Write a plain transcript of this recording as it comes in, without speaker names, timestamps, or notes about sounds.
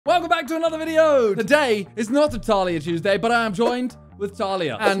Welcome back to another video. Today is not a Talia Tuesday, but I am joined with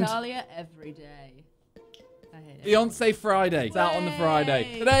Talia. And Talia every day. I hate it. Beyonce Friday. It's out on the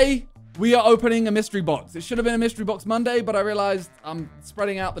Friday. Today, we are opening a mystery box. It should have been a mystery box Monday, but I realized I'm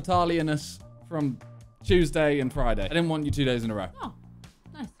spreading out the Talia-ness from Tuesday and Friday. I didn't want you 2 days in a row. Oh,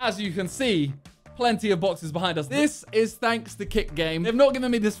 nice. As you can see, plenty of boxes behind us. This is thanks to Kick Game. They've not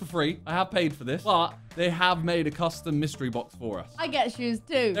given me this for free. I have paid for this, but they have made a custom mystery box for us. I get shoes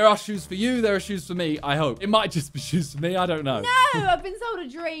too. There are shoes for you. There are shoes for me, I hope. It might just be shoes for me. I don't know. No, I've been sold a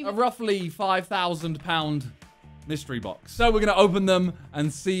dream. A roughly £5,000 mystery box. So we're going to open them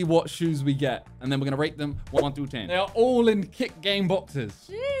and see what shoes we get. And then we're going to rate them 1 through 10. They are all in Kick Game boxes.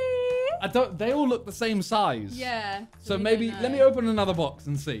 They all look the same size. Yeah. So maybe, let me open another box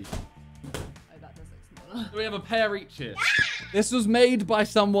and see. So we have a pair each here. This was made by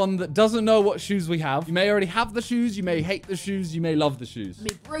someone that doesn't know what shoes we have. You may already have the shoes. You may hate the shoes. You may love the shoes.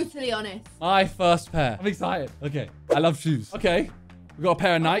 Be brutally honest. My first pair. I'm excited. Okay. I love shoes. Okay. We got a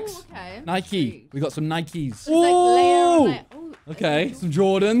pair of Nikes. Okay. Nike. We got some Nikes. It's like layer on layer. Oh, okay. Some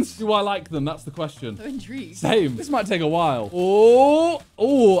Jordans. Do I like them? That's the question. so intrigued. Same. This might take a while. Oh.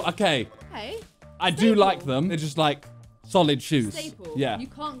 Oh. Okay. Okay. I do like them. They're just like solid shoes. Staple. Yeah. You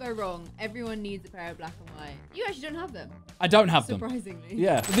can't go wrong. Everyone needs a pair of black and white. You actually don't have them. I don't have them. Surprisingly.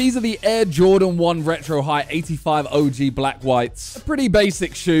 Yeah. These are the Air Jordan 1 Retro High 85 OG black whites. A pretty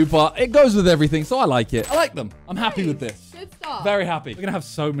basic shoe, but it goes with everything, so I like it. I like them. I'm happy with this. Good start. Very happy. We're gonna have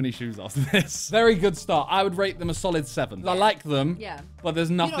so many shoes after this. Very good start. I would rate them a solid 7. I like them. Yeah. But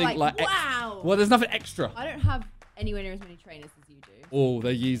there's nothing like wow. well, there's nothing extra. I don't have anywhere near as many trainers as you do. Oh,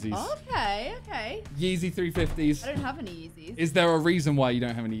 they're Yeezys. Okay, okay. Yeezy 350s. I don't have any Yeezys. Is there a reason why you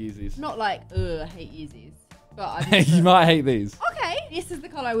don't have any Yeezys? Not like, I hate Yeezys. But I You might hate these. Okay, this is the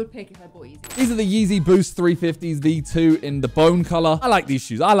color I would pick if I bought Yeezys. These are the Yeezy Boost 350s V2 in the bone color. I like these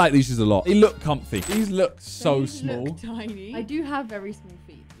shoes. I like these shoes a lot. They look comfy. These look so small. Look tiny. I do have very small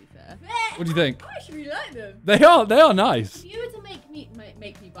feet, to be fair. What do you think? I actually really like them. They are nice. If you were to make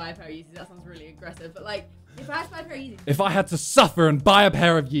me buy a pair of Yeezys, that sounds really aggressive. But like, if I had to buy a pair of Yeezys, If I had to suffer and buy a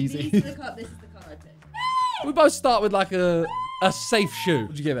pair of this is Yeezys. the color I'd pick. We both start with like a safe shoe.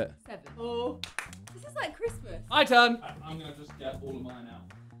 What'd you give it? 7. Oh, this is like Christmas. My turn. I'm gonna just get all of mine out.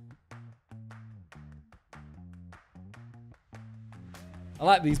 I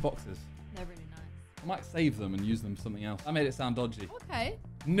like these boxes. They're really nice. I might save them and use them for something else. I made it sound dodgy. Okay.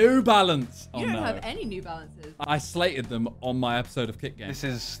 New Balance. You Oh don't no. have any New Balances. I slated them on my episode of Kick Game. This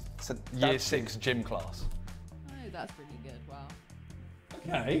is year 6 gym class. Oh, that's really good. Wow.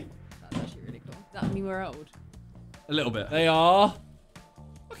 Okay. That's actually really cool. Does that mean we're old? A little bit. They are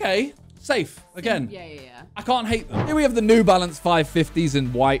okay. Safe again. Yeah. I can't hate them. Here we have the New Balance 550s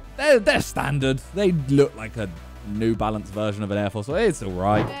in white. They're standard. They look like a New Balance version of an Air Force. It's all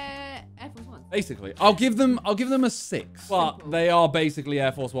right. Air Force Ones. Basically, I'll give them a 6. But Simple. they are basically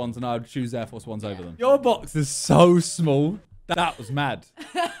Air Force Ones, and I would choose Air Force Ones over them. Your box is so small. That was mad.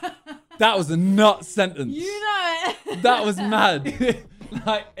 That was a nut sentence. You know it. That was mad.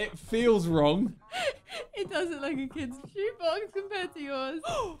 Like, it feels wrong. It does look like a kid's shoebox compared to yours.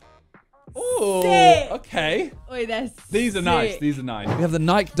 Oh, Sick. okay. Wait, These are nice. These are nice. We have the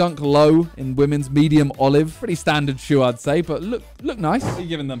Nike Dunk Low in women's medium olive. Pretty standard shoe, I'd say, but look nice. What are you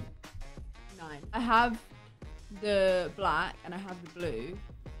giving them? 9. I have the black and I have the blue,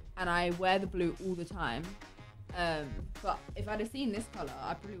 and I wear the blue all the time. But if I'd have seen this color,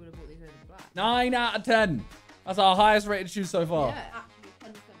 I probably would have bought these over the black. 9 out of 10. That's our highest rated shoe so far. Yeah,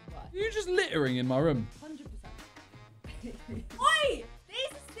 actually, 100% black. You're just littering in my room. 100%. Oi!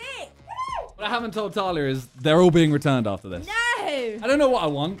 These are sick! What I haven't told Talia is they're all being returned after this. No! I don't know what I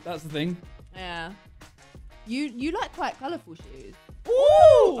want. That's the thing. Yeah. You like quite colourful shoes.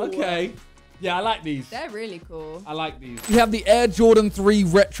 Ooh! Okay. Yeah, I like these. They're really cool. I like these. We have the Air Jordan 3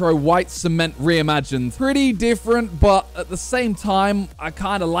 Retro White Cement Reimagined. Pretty different, but at the same time, I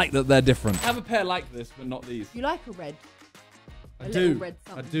kind of like that they're different. I have a pair like this, but not these. You like a red? I little do. red I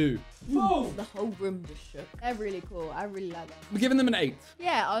something. do. Oh! The whole room just shook. They're really cool. I really like them. I'm giving them an 8.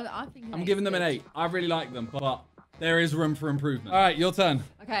 Yeah, I think I'm giving them an 8. I really like them, but there is room for improvement. All right, your turn.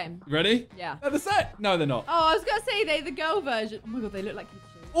 Okay. You ready? Yeah. They're the set. No, they're not. Oh, I was gonna say they're the girl version. Oh my god, they look like kids' shoes.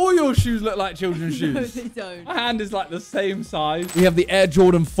 All your shoes look like children's shoes. No, they don't. My hand is like the same size. We have the Air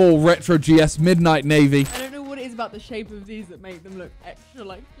Jordan 4 Retro GS Midnight Navy. I don't know what it is about the shape of these that make them look extra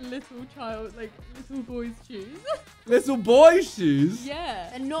like little boys' shoes. Little boy shoes? Yeah.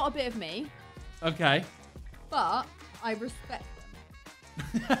 They're not a bit of me, Okay. but I respect them.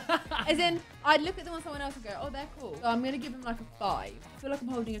 As in, I'd look at them on someone else and go, oh, they're cool. So I'm going to give them like a 5. I feel like I'm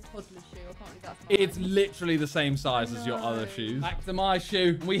holding a toddler's shoe. I can't believe that's mine. It's literally the same size as your other shoes. Back to my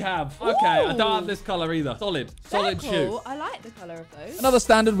shoe. We have, okay, I don't have this color either. Solid cool. shoe. I like the color of those. Another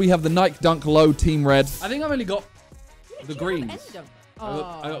standard, we have the Nike Dunk Low Team Red. I think I've only got the greens.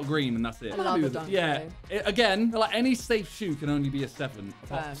 I got green and that's it. I love the Dunk Yeah. Again, like any safe shoe can only be a 7.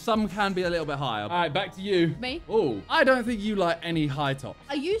 Some can be a little bit higher. All right, back to you. Me? Oh, I don't think you like any high tops.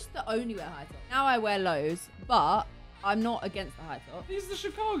 I used to only wear high tops. Now I wear lows, but I'm not against the high top. These are the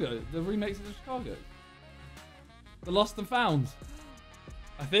Chicago, the remakes of the Chicago. The Lost and Found,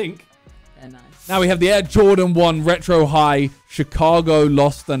 I think. They're nice. Now we have the Air Jordan 1 Retro High Chicago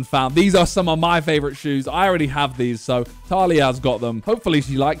Lost and Found. These are some of my favorite shoes. I already have these, so Talia has got them. Hopefully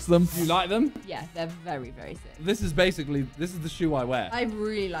she likes them. You like them? Yeah, they're very, very sick. This is the shoe I wear. I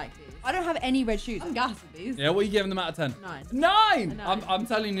really like these. I don't have any red shoes. I'm gassed with these. Yeah, what are you giving them out of 10? 9. 9! I'm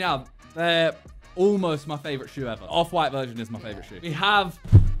telling you now, they're almost my favorite shoe ever. Off-white version is my favorite shoe. We have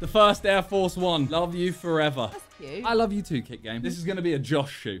the first Air Force 1. Love you forever. That's cute. I love you too, Kick Game. This is going to be a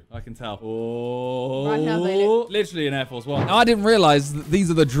Josh shoe, I can tell. Oh, right now they look... literally an Air Force 1. Now, I didn't realize that these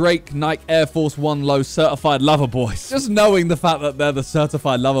are the Drake Nike Air Force 1 Low Certified Lover Boys. Just knowing the fact that they're the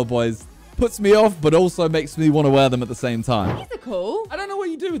Certified Lover Boys puts me off, but also makes me want to wear them at the same time. These are cool. I don't know what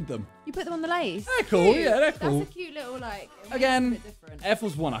you do with them. You put them on the lace. They're cool. Yeah, they're cool. That's a cute little, like... Again, Air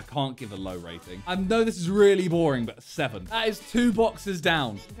Force 1, I can't give a low rating. I know this is really boring, but 7. That is 2 boxes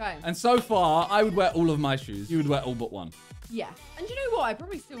down. Okay. And so far, I would wear all of my shoes. You would wear all but one. Yeah. And you know what? I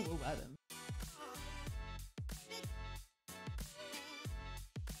probably still will wear them.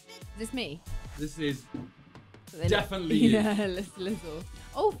 Is this me? This is So definitely you. Yeah, little.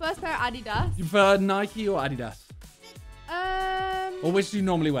 Oh, first pair of Adidas. You prefer Nike or Adidas? Or which do you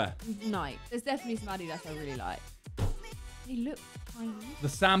normally wear? Nike. There's definitely some Adidas I really like. They look tiny. The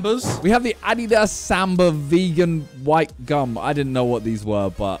Sambas. We have the Adidas Samba vegan white gum. I didn't know what these were,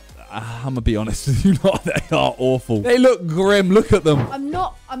 but I'm gonna be honest with you, they are awful. They look grim. Look at them. I'm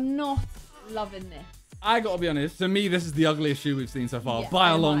not loving this. I gotta be honest. To me, this is the ugliest shoe we've seen so far by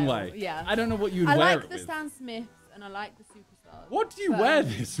a long way. Yeah. I don't know what you'd wear wear it with. I like the Stan Smiths and I like the Superstars. What do you wear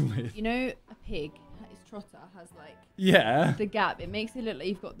this with? You know, a pig, his trotter has like the gap. It makes it look like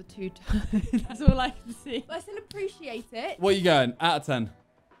you've got the 2 toes. That's all I can see. But I still appreciate it. What are you going? Out of 10?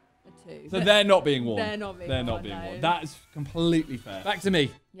 A 2. So they're not being worn. They're not being worn. That is completely fair. Back to me.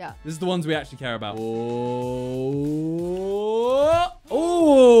 Yeah. This is the ones we actually care about. Oh.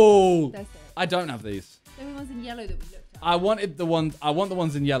 That's it. I don't have these. There were ones in yellow that we looked at. I want the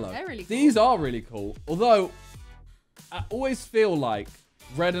ones in yellow. They're really cool. These are really cool. Although, I always feel like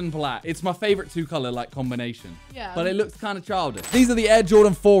red and black, it's my favorite 2-color like combination. Yeah. But it looks kind of childish. These are the Air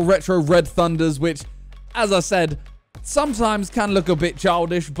Jordan 4 Retro Red Thunders, which, as I said, sometimes can look a bit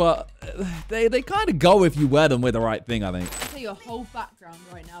childish, but they kind of go if you wear them with the right thing, I think. So your whole background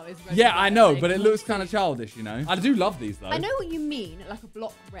right now is red. Yeah, I know, but it looks kind of childish, you know? I do love these, though. I know what you mean, like a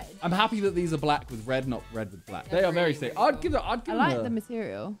block red. I'm happy that these are black with red, not red with black. They are very sick. I'd give them I like the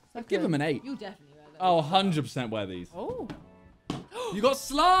material. I'd give them an 8. You'll definitely wear them. Oh, 100% wear these. Oh. You got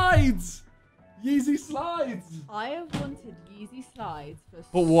slides! Yeezy slides! I have wanted Yeezy slides for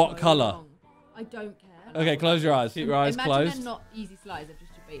But what so color? long. I don't care. Okay, close your eyes. Keep your eyes Imagine closed. they're not Yeezy slides, they've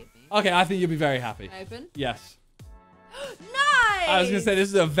just debated me. Okay, I think you'll be very happy. Open? Yes. Nice! I was going to say, this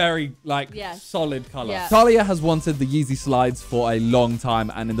is a very, solid color. Yeah. Talia has wanted the Yeezy slides for a long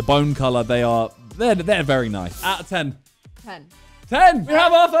time, and in the bone color, they're very nice. Out of 10. 10. 10! We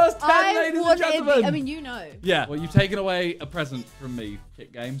have our first 10, ladies and gentlemen! I mean, you know. Yeah. Well, you've taken away a present from me,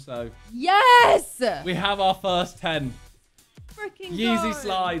 Kick Game, so... Yes! We have our first 10. Freaking Yeezy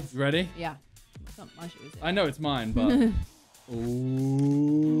slides. Ready? Yeah. It's not my shoe, is it? I know it's mine, but...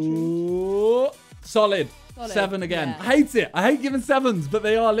 Ooh. Solid. 7 again. Yeah. I hate it. I hate giving 7s, but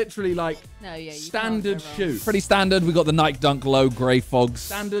they are literally like standard shoe. Pretty standard. We got the Nike Dunk Low Grey Fogs.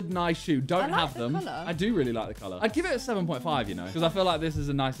 Standard nice shoe. Don't have them. Color. I do really like the color. I'd give it a 7.5, you know, because I feel like this is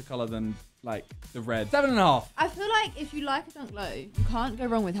a nicer color than like the red. 7.5. I feel like if you like a Dunk Low, you can't go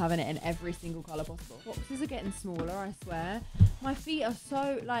wrong with having it in every single color possible. Boxes are getting smaller, I swear. My feet are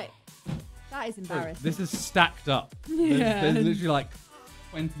so like, that is embarrassing. This is stacked up. Yeah. There's literally like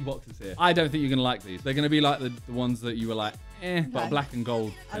 20 boxes here. I don't think you're gonna like these. They're gonna be like the ones that you were like, but black and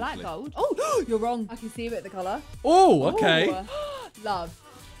gold. I like gold. Oh, you're wrong. I can see a bit of the color. Oh, okay. Ooh. Love.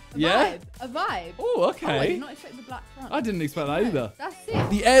 A Yeah? vibe. A vibe. Oh, okay. Oh, I did not expect the black front. I didn't expect that either. That's it.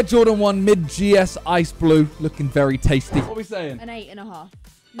 The Air Jordan 1 Mid GS Ice Blue, looking very tasty. What are we saying? An 8.5.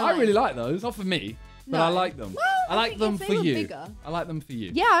 I really like those. Not for me, but I like them. Well, I like them if for they were you. bigger. I like them for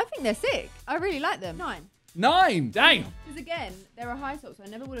you. Yeah, I think they're sick. I really like them. 9. 9. Damn. Because again, they're a high top, so I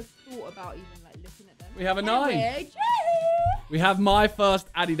never would have thought about even like looking at them. We have a 9. Anyway, We have my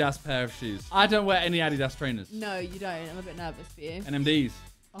first Adidas pair of shoes. I don't wear any Adidas trainers. no, you don't. I'm a bit nervous for you. NMDs.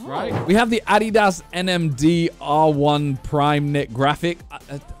 Oh. Right. We have the Adidas NMD R1 Prime Knit Graphic.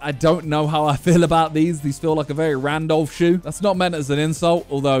 I don't know how I feel about these. These feel like a very Randolph shoe. That's not meant as an insult,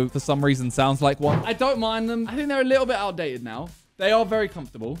 although for some reason sounds like one. I don't mind them. I think they're a little bit outdated now. They are very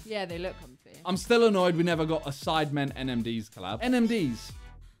comfortable. Yeah, they look comfy. I'm still annoyed we never got a Sidemen NMDs collab. NMDs.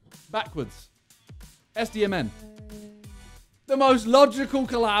 Backwards. SDMN. The most logical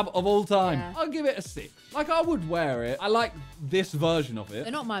collab of all time. Yeah. I'll give it a 6. Like, I would wear it. I like this version of it.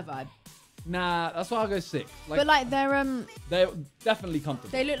 They're not my vibe. Nah, that's why I'll go 6. But like they're definitely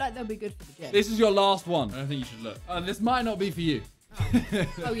comfortable. they look like they'll be good for the gym. This is your last one. I don't think you should look. This might not be for you.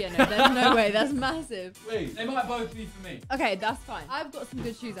 Oh yeah, no, there's no way. That's massive. Wait, they might both be for me. Okay, that's fine. I've got some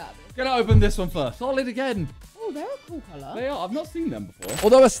good shoes out of this. Gonna open this one first. Solid again. Oh, they're a cool color. They are. I've not seen them before.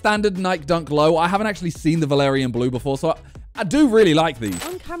 Although a standard Nike Dunk Low, I haven't actually seen the Valerian Blue before, so I do really like these.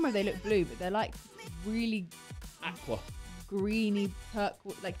 On camera, they look blue, but they're like really Aqua. greeny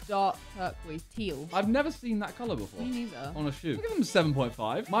turquoise, like dark turquoise teal. I've never seen that color before. Me neither. On a shoe. I give them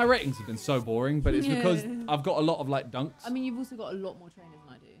 7.5. My ratings have been so boring, but it's because I've got a lot of like dunks. I mean, you've also got a lot more trainers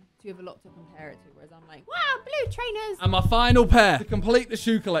than I do. So you have a lot to compare it to, whereas I'm like, wow, blue trainers. And my final pair to complete the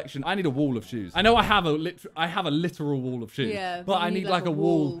shoe collection. I need a wall of shoes. I know I have a literal wall of shoes. Yeah, but you I need need like like a a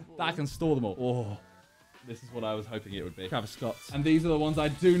wall wall. that I can store them all. Oh, this is what I was hoping it would be. Travis Scott's. And these are the ones I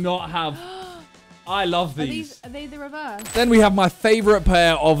do not have. I love these. Are they the reverse? Then we have my favorite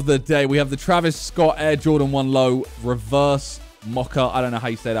pair of the day. We have the Travis Scott Air Jordan 1 Low Reverse Mocha. I don't know how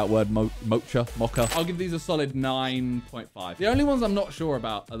you say that word. Mocha. I'll give these a solid 9.5. The only ones I'm not sure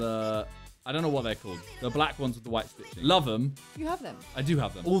about are the... I don't know what they're called. The black ones with the white stitching. Love them. You have them? I do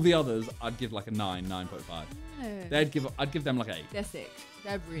have them. All the others, I'd give like a 9.5. No. I'd give them like an 8. They're sick.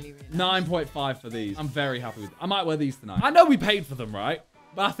 They're really, really nice. 9.5 for these. I'm very happy with them. I might wear these tonight. I know we paid for them, right?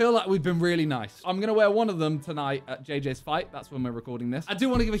 But I feel like we've been really nice. I'm going to wear one of them tonight at JJ's fight. That's when we're recording this. I do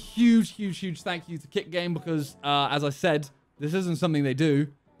want to give a huge thank you to Kick Game because, as I said, this isn't something they do,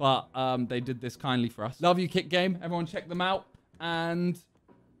 but they did this kindly for us. Love you, Kick Game. Everyone check them out and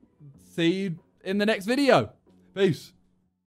see you in the next video. Peace.